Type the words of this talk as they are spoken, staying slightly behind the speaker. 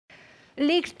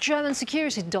Leaked German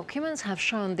security documents have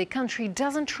shown the country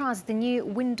doesn't trust the new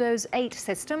Windows 8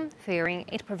 system, fearing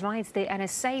it provides the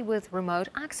NSA with remote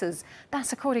access.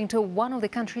 That's according to one of the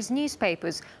country's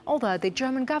newspapers, although the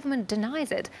German government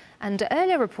denies it. And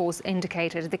earlier reports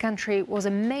indicated the country was a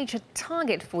major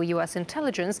target for US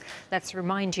intelligence. Let's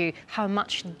remind you how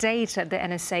much data the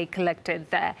NSA collected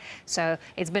there. So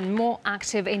it's been more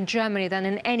active in Germany than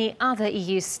in any other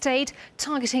EU state,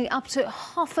 targeting up to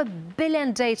 500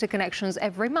 million data connections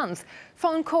every month.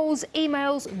 Phone calls,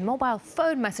 emails, mobile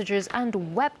phone messages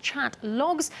and web chat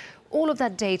logs. All of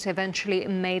that data eventually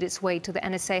made its way to the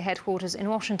NSA headquarters in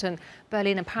Washington.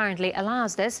 Berlin apparently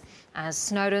allows this, as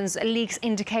Snowden's leaks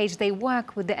indicate they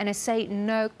work with the NSA,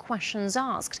 no questions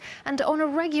asked. And on a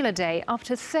regular day, up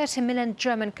to 30 million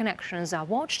German connections are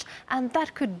watched, and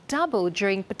that could double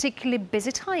during particularly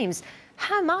busy times.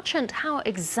 How much and how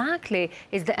exactly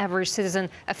is the average citizen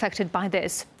affected by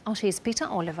this? RT's Peter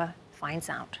Oliver finds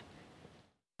out.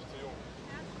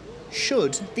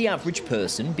 Should the average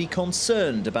person be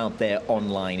concerned about their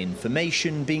online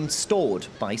information being stored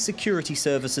by security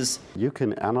services? You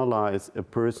can analyze a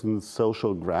person's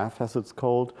social graph, as it's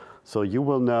called, so you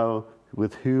will know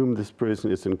with whom this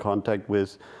person is in contact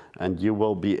with, and you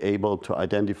will be able to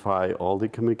identify all the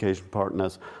communication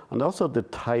partners and also the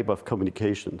type of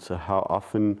communication, so how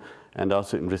often, and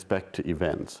also in respect to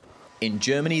events. In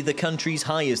Germany, the country's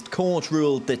highest court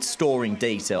ruled that storing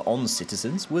data on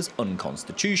citizens was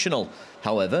unconstitutional.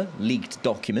 However, leaked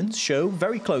documents show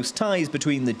very close ties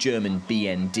between the German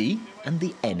BND and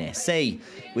the NSA,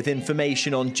 with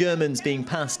information on Germans being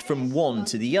passed from one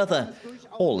to the other,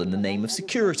 all in the name of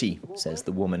security, says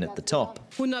the woman at the top.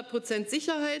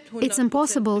 It's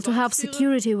impossible to have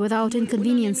security without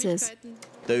inconveniences.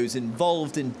 Those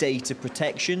involved in data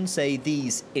protection say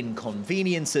these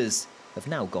inconveniences have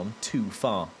now gone too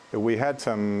far. We had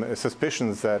some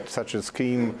suspicions that such a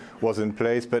scheme was in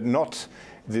place, but not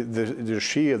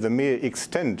the mere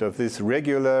extent of this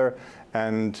regular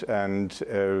and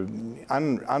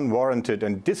unwarranted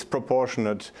and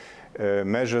disproportionate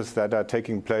measures that are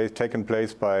taken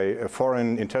place by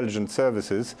foreign intelligence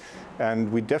services. And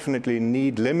we definitely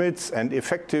need limits and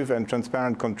effective and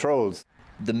transparent controls.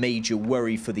 The major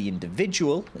worry for the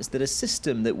individual is that a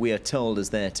system that we are told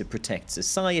is there to protect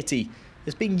society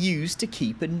is being used to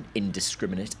keep an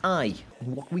indiscriminate eye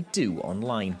on what we do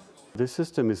online. This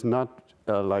system is not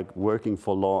like working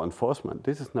for law enforcement.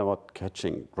 This is not about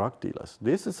catching drug dealers.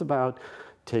 This is about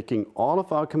taking all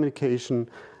of our communication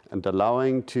and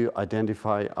allowing to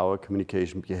identify our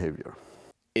communication behavior.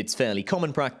 It's fairly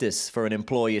common practice for an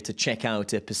employer to check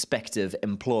out a prospective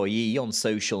employee on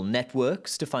social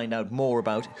networks to find out more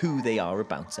about who they are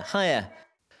about to hire.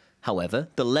 However,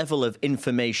 the level of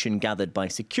information gathered by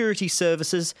security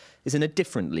services is in a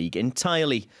different league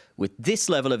entirely. With this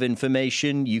level of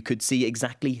information, you could see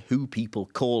exactly who people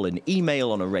call and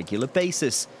email on a regular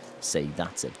basis. Say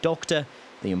that's a doctor,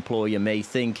 the employer may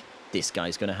think, this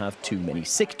guy's going to have too many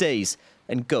sick days,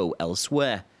 and go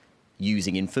elsewhere,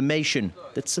 using information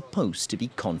that's supposed to be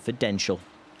confidential.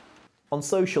 On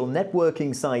social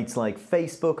networking sites like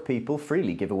Facebook, people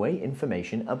freely give away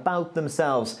information about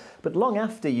themselves. But long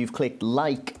after you've clicked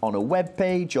like on a web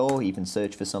page or even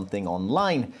search for something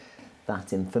online,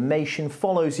 that information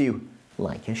follows you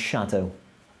like a shadow.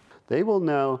 They will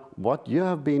know what you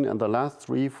have been in the last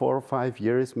 3, 4, 5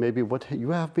 years, maybe what you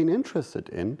have been interested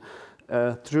in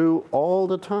through all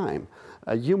the time.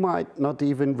 You might not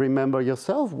even remember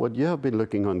yourself what you have been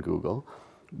looking on Google,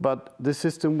 but the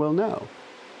system will know.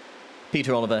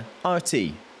 Peter Oliver,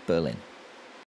 RT, Berlin.